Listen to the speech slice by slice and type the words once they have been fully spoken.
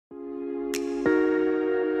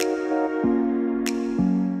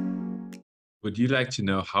Would you like to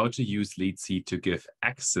know how to use Leadsie to give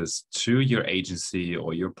access to your agency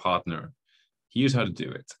or your partner? Here's how to do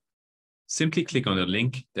it. Simply click on the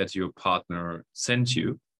link that your partner sent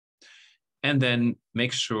you, and then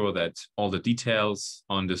make sure that all the details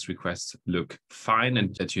on this request look fine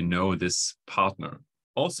and that you know this partner.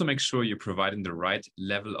 Also, make sure you're providing the right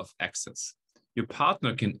level of access. Your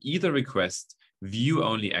partner can either request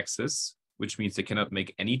view-only access, which means they cannot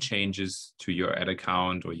make any changes to your ad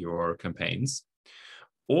account or your campaigns,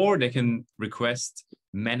 or they can request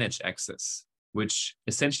manage access, which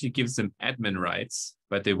essentially gives them admin rights,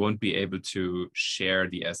 but they won't be able to share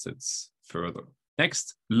the assets further.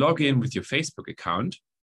 Next, log in with your Facebook account.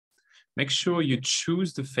 Make sure you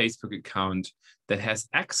choose the Facebook account that has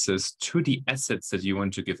access to the assets that you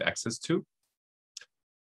want to give access to.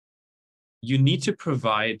 You need to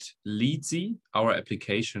provide Leadsie, our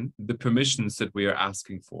application, the permissions that we are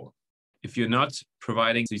asking for. If you're not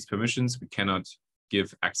providing these permissions, we cannot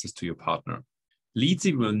give access to your partner.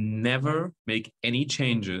 Leadsie will never make any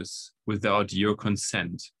changes without your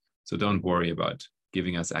consent, so don't worry about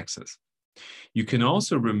giving us access. You can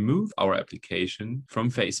also remove our application from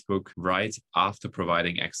Facebook right after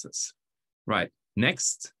providing access. Right,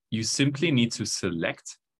 next, you simply need to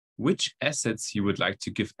select which assets you would like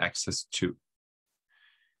to give access to.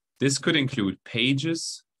 This could include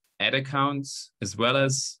pages, ad accounts, as well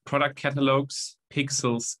as product catalogs,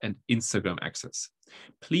 pixels, and Instagram access.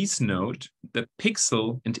 Please note that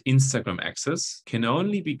pixel and Instagram access can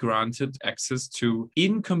only be granted access to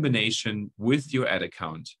in combination with your ad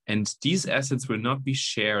account. And these assets will not be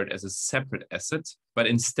shared as a separate asset, but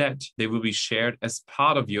instead they will be shared as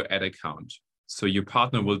part of your ad account. So your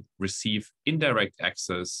partner will receive indirect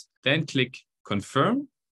access, then click confirm,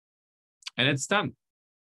 and it's done.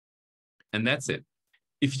 And that's it.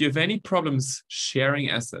 If you have any problems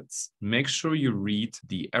sharing assets, make sure you read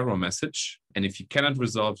the error message. And if you cannot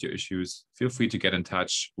resolve your issues, feel free to get in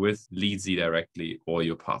touch with Leadsie directly or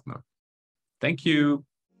your partner. Thank you.